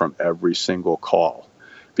something from every single call.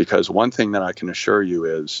 Because one thing that I can assure you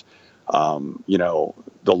is,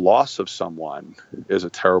 the loss of someone is a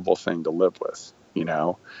terrible thing to live with,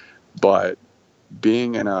 but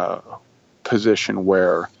being in a position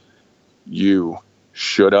where you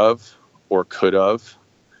should have or could have,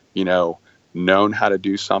 known how to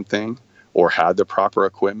do something or had the proper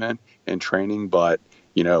equipment and training, but,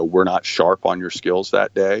 we're not sharp on your skills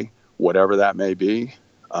that day, whatever that may be,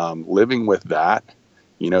 living with that,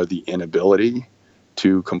 the inability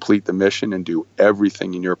to complete the mission and do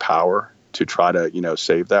everything in your power to try to,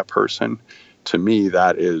 save that person. To me,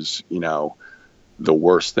 that is, the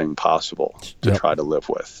worst thing possible to try to live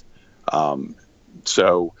with.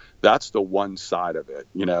 So that's the one side of it.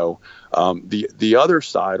 The other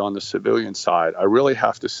side, on the civilian side, I really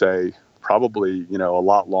have to say, probably, a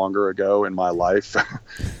lot longer ago in my life,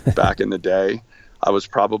 back in the day, I was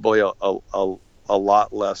probably a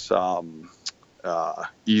lot less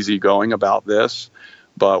easygoing about this.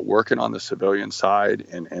 But working on the civilian side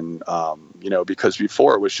and because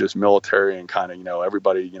before it was just military and kind of,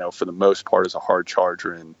 everybody, for the most part is a hard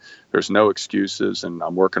charger and there's no excuses. And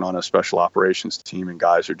I'm working on a special operations team and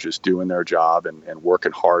guys are just doing their job and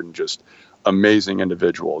working hard and just amazing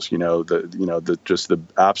individuals, just the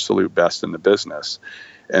absolute best in the business.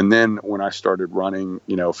 And then when I started running,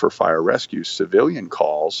 for fire rescue civilian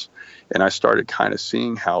calls, and I started kind of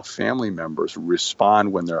seeing how family members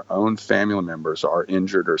respond when their own family members are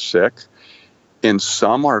injured or sick. And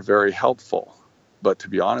some are very helpful, but to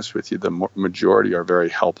be honest with you, the majority are very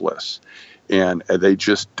helpless and they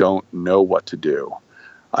just don't know what to do.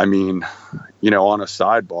 I mean, on a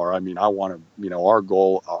sidebar, I want to, our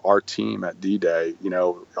goal, our team at D-Day,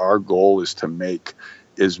 our goal is to make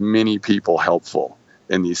as many people helpful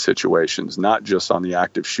in these situations, not just on the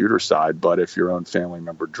active shooter side, but if your own family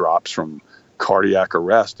member drops from cardiac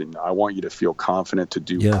arrest, and I want you to feel confident to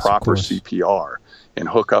do proper CPR and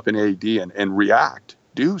hook up an AED and react,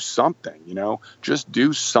 do something, just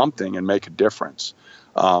do something and make a difference.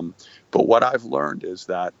 But what I've learned is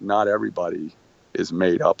that not everybody is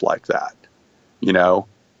made up like that.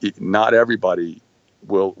 Not everybody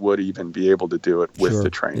would even be able to do it with the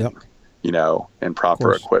training. Yep. And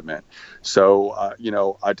proper equipment. So,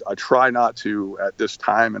 I try not to at this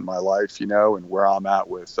time in my life, and where I'm at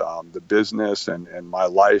with the business and my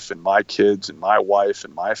life and my kids and my wife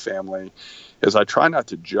and my family, is I try not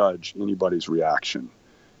to judge anybody's reaction.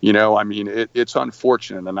 It's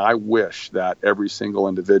unfortunate. And I wish that every single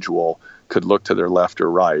individual could look to their left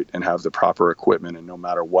or right and have the proper equipment and no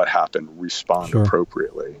matter what happened, respond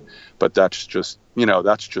appropriately. But that's just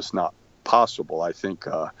not possible. I think,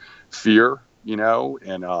 fear,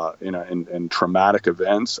 and traumatic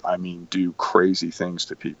events, do crazy things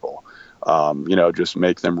to people, just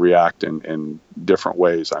make them react in different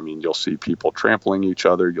ways. You'll see people trampling each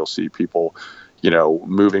other. You'll see people,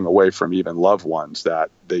 moving away from even loved ones that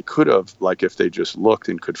they could have, like if they just looked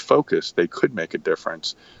and could focus, they could make a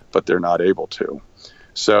difference, but they're not able to.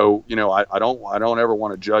 So, I don't ever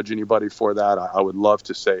want to judge anybody for that. I would love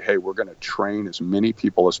to say, hey, we're going to train as many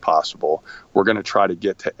people as possible. We're going to try to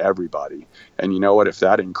get to everybody. And you know what? If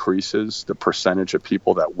that increases the percentage of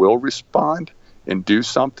people that will respond and do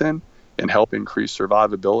something and help increase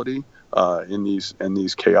survivability in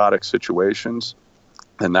these chaotic situations,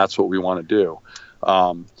 then that's what we want to do.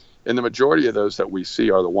 And the majority of those that we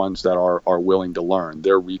see are the ones that are willing to learn.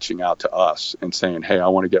 They're reaching out to us and saying, hey, I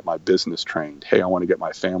want to get my business trained. Hey, I want to get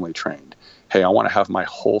my family trained. Hey, I want to have my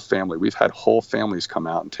whole family. We've had whole families come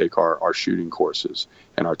out and take our shooting courses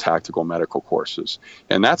and our tactical medical courses.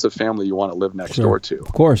 And that's a family you want to live next door to.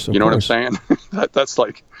 Of course. You know what I'm saying? That's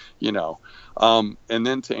like, and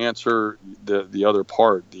then to answer the other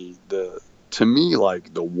part, to me,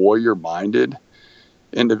 like the warrior-minded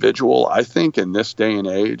individual, I think in this day and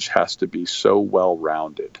age has to be so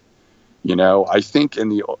well-rounded. I think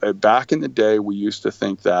back in the day, we used to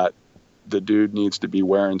think that the dude needs to be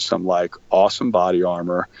wearing some like awesome body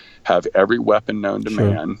armor, have every weapon known to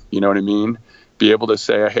man, you know what I mean? Be able to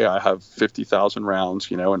say, hey, I have 50,000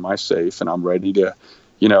 rounds, in my safe and I'm ready to,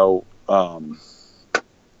 go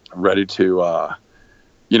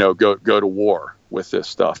to war with this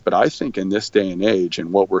stuff. But I think in this day and age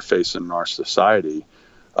and what we're facing in our society,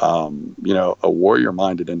 a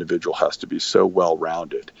warrior-minded individual has to be so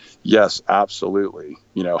well-rounded. Yes, absolutely.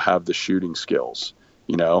 Have the shooting skills,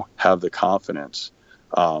 have the confidence,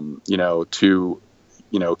 to,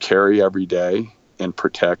 carry every day and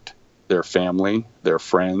protect their family, their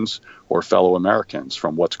friends, or fellow Americans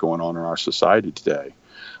from what's going on in our society today.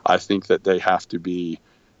 I think that they have to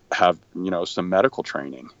have some medical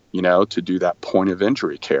training, to do that point of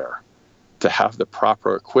injury care, to have the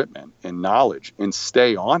proper equipment and knowledge and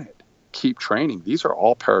stay on it, keep training. These are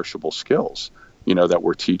all perishable skills, that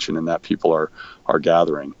we're teaching and that people are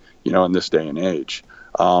gathering, in this day and age.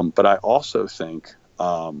 But I also think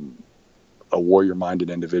a warrior-minded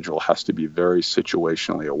individual has to be very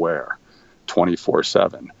situationally aware,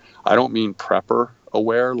 24/7. I don't mean prepper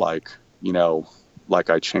aware, like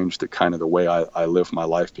I changed the way I live my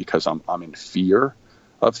life because I'm in fear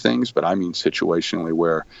of things, but I mean situationally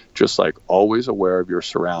aware, just like always aware of your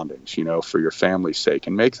surroundings, for your family's sake,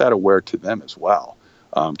 and make that aware to them as well.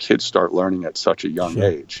 Kids start learning at such a young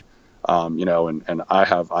age, and I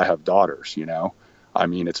have daughters,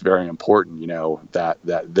 it's very important, that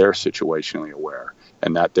they're situationally aware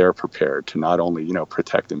and that they're prepared to not only,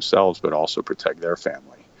 protect themselves, but also protect their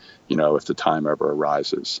family, if the time ever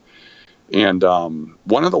arises. And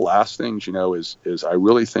one of the last things, is I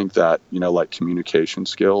really think that, like communication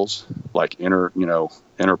skills, like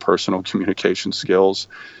interpersonal communication skills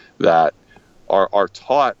that are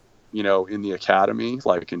taught in the academy,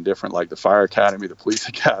 like in different, like the fire academy, the police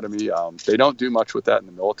academy. They don't do much with that in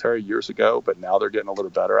the military years ago, but now they're getting a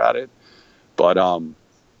little better at it. But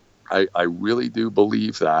I really do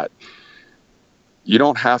believe that you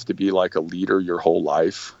don't have to be like a leader your whole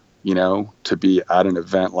life, to be at an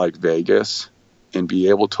event like Vegas and be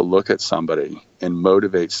able to look at somebody and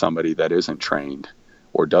motivate somebody that isn't trained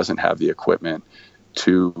or doesn't have the equipment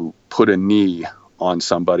to put a knee on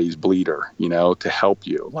somebody's bleeder, to help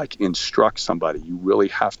you, like instruct somebody. You really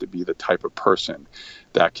have to be the type of person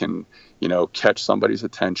that can, catch somebody's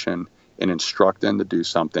attention and instruct them to do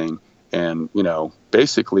something and,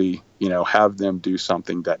 basically, have them do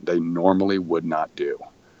something that they normally would not do,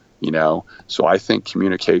 So I think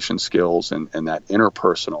communication skills and that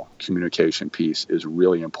interpersonal communication piece is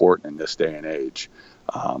really important in this day and age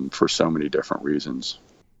for so many different reasons.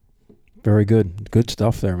 Very good. Good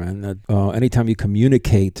stuff there, man. Anytime you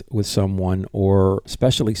communicate with someone, or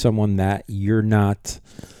especially someone that you're not,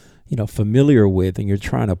 familiar with, and you're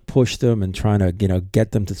trying to push them and trying to,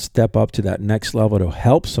 get them to step up to that next level to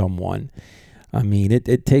help someone. I mean,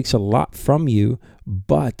 it takes a lot from you,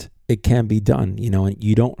 but it can be done, and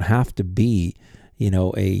you don't have to be,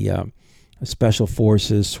 a special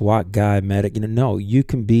forces, SWAT guy, medic, no, you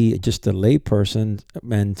can be just a lay person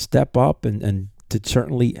and step up and to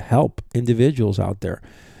certainly help individuals out there,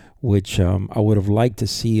 which I would have liked to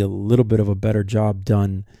see a little bit of a better job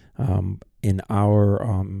done in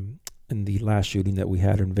the last shooting that we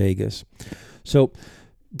had in Vegas. So,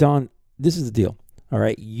 Don, this is the deal. All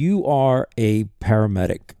right, you are a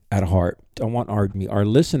paramedic at heart. I want our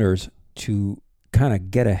listeners to kind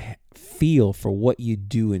of get a feel for what you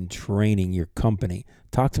do in training your company.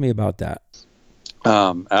 Talk to me about that.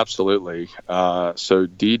 Absolutely. So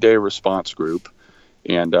D-Day Response Group,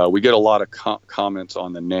 and we get a lot of comments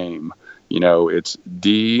on the name. It's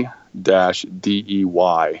D-DEY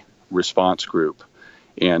Response Group.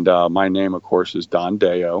 And my name, of course, is Don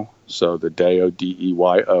Deyo. So the Deyo,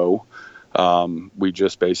 D-E-Y-O. We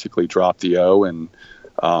just basically dropped the O. And,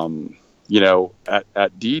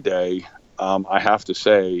 at D-Day, I have to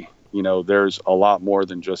say, there's a lot more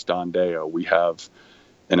than just Don Deyo. We have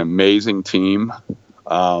an amazing team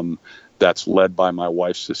that's led by my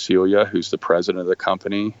wife, Cecilia, who's the president of the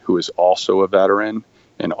company, who is also a veteran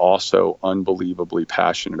and also unbelievably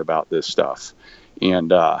passionate about this stuff.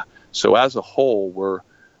 And so as a whole,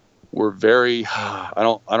 we're very, I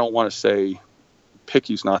don't want to say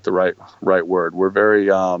picky's not the right word. We're very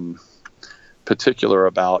particular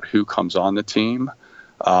about who comes on the team.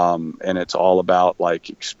 And it's all about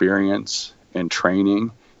like experience and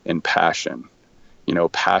training and passion.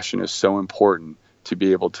 Passion is so important to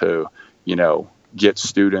be able to, get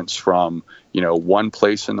students from, one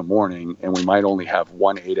place in the morning, and we might only have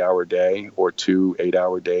 1 8-hour day or 2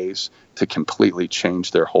 8-hour days to completely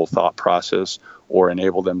change their whole thought process or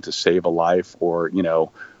enable them to save a life or,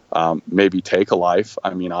 maybe take a life.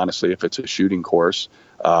 I mean, honestly, if it's a shooting course,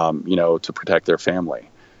 to protect their family.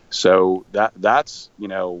 So that's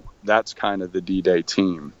kind of the D-Day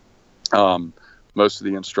team. Most of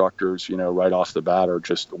the instructors, right off the bat are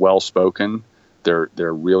just well-spoken. They're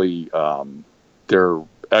really, they're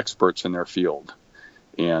experts in their field,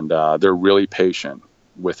 and they're really patient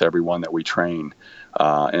with everyone that we train,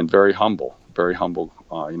 and very humble,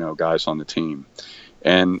 guys on the team.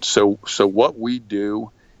 And so what we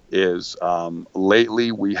do is,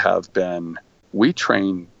 lately we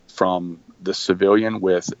train from the civilian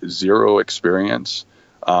with zero experience,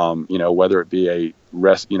 whether it be a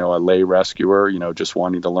lay rescuer, just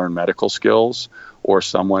wanting to learn medical skills, or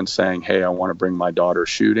someone saying, hey, I want to bring my daughter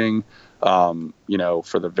shooting,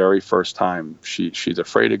 for the very first time. She's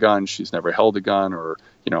afraid of guns. She's never held a gun, or,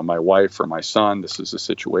 my wife or my son, this is the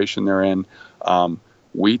situation they're in.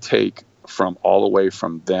 We take from all the way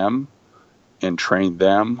from them and train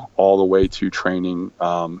them all the way to training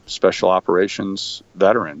special operations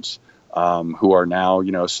veterans who are now,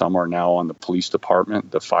 some are now on the police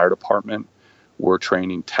department, the fire department. We're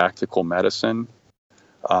training tactical medicine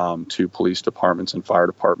to police departments and fire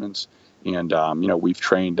departments. And, we've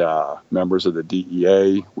trained members of the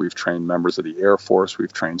DEA. We've trained members of the Air Force.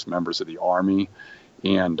 We've trained members of the Army.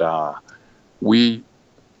 And we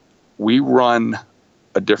run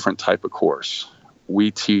a different type of course.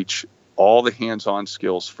 We teach all the hands-on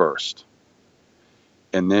skills first,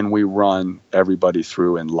 and then we run everybody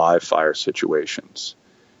through in live fire situations.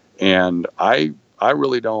 And I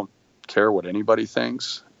really don't care what anybody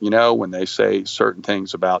thinks, when they say certain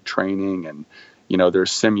things about training, and,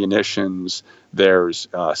 there's simunitions, there's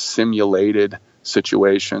simulated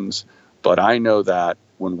situations. But I know that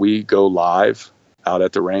when we go live out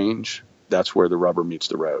at the range, that's where the rubber meets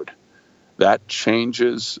the road. that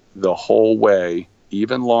changes the whole way.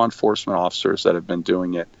 Even law enforcement officers that have been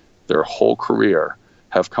doing it their whole career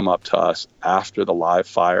have come up to us after the live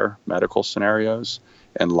fire medical scenarios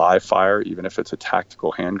and live fire, even if it's a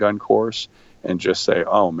tactical handgun course, and just say,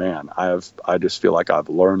 oh man, I just feel like I've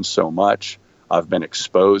learned so much. I've been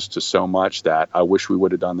exposed to so much that I wish we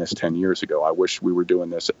would have done this 10 years ago. I wish we were doing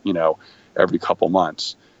this, every couple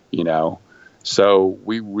months, So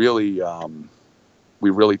we really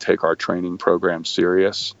take our training program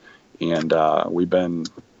serious, and we've been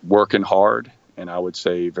working hard, and I would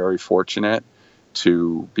say very fortunate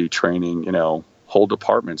to be training, whole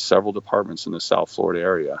departments, several departments in the South Florida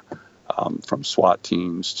area, from SWAT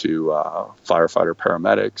teams to firefighter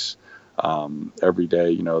paramedics, every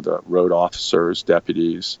day, the road officers,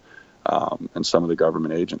 deputies, and some of the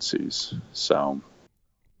government agencies. So,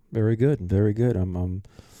 very good, very good. I'm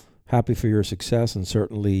happy for your success, and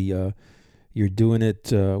certainly you're doing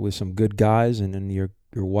it with some good guys, and your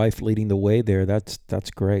wife leading the way there.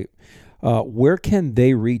 That's great. Where can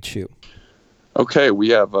they reach you? Okay, we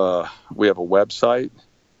have a website,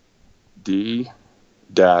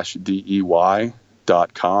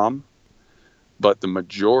 d-dey.com, but the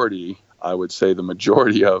majority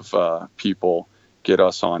of people get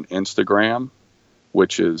us on Instagram,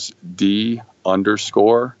 which is d_DEY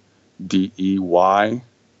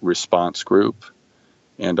response group,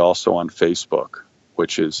 and also on Facebook,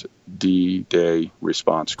 which is D-Day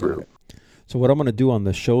Response Group. So what I'm going to do on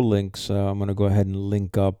the show links, I'm going to go ahead and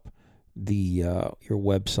link up your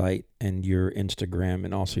website and your Instagram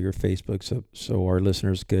and also your Facebook, so our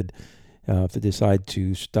listeners could, if they decide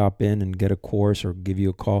to stop in and get a course or give you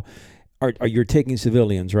a call. Are you taking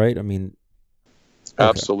civilians, right? I mean,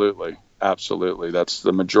 okay. Absolutely. That's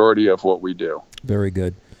the majority of what we do. Very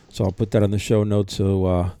good. So I'll put that on the show notes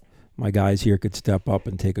so my guys here could step up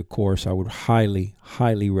and take a course. I would highly,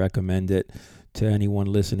 highly recommend it to anyone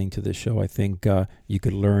listening to this show. I think you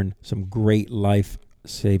could learn some great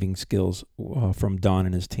life-saving skills from Don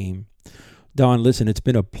and his team. Don, listen, it's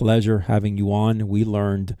been a pleasure having you on. We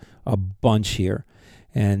learned a bunch here,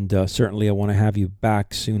 and certainly I want to have you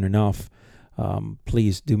back soon enough.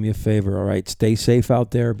 Please do me a favor, all right? Stay safe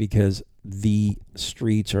out there, because the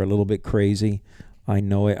streets are a little bit crazy. I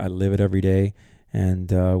know it. I live it every day.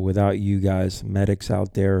 And without you guys, medics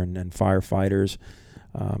out there and firefighters,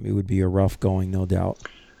 it would be a rough going, no doubt.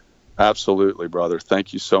 Absolutely, brother.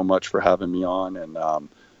 Thank you so much for having me on, and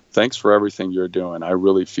thanks for everything you're doing. I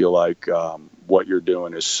really feel like what you're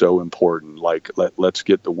doing is so important. Like, let's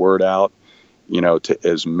get the word out, to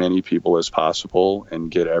as many people as possible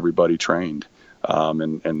and get everybody trained,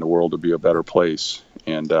 and the world will be a better place.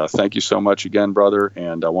 And thank you so much again, brother.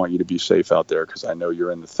 And I want you to be safe out there, because I know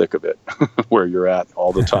you're in the thick of it where you're at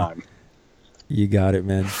all the time. You got it,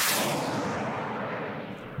 man.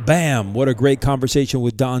 Bam! What a great conversation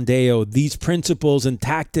with Don Deyo. These principles and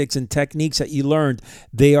tactics and techniques that you learned,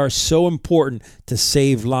 they are so important to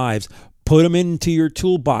save lives. Put them into your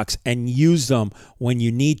toolbox and use them when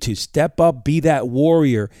you need to. Step up, be that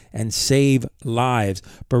warrior, and save lives.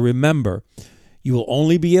 But remember, you will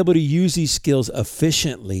only be able to use these skills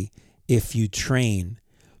efficiently if you train.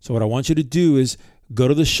 So what I want you to do is go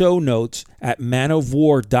to the show notes at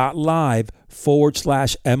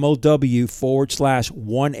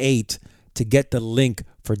manofwar.live/MOW/18 to get the link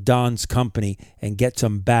for Don's company and get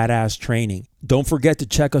some badass training. Don't forget to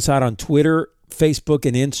check us out on Twitter, Facebook,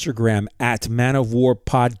 and Instagram at Man of War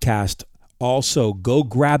Podcast. Also, go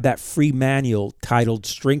grab that free manual titled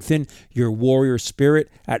Strengthen Your Warrior Spirit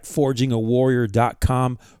at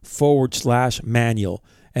forgingawarrior.com/manual.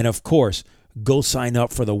 And of course, go sign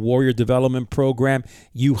up for the Warrior Development Program.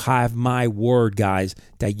 You have my word, guys,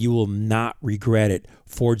 that you will not regret it.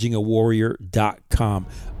 forgingawarrior.com.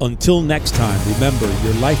 Until next time, remember,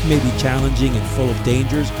 your life may be challenging and full of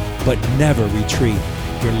dangers, but never retreat.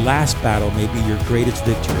 Your last battle may be your greatest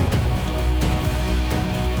victory.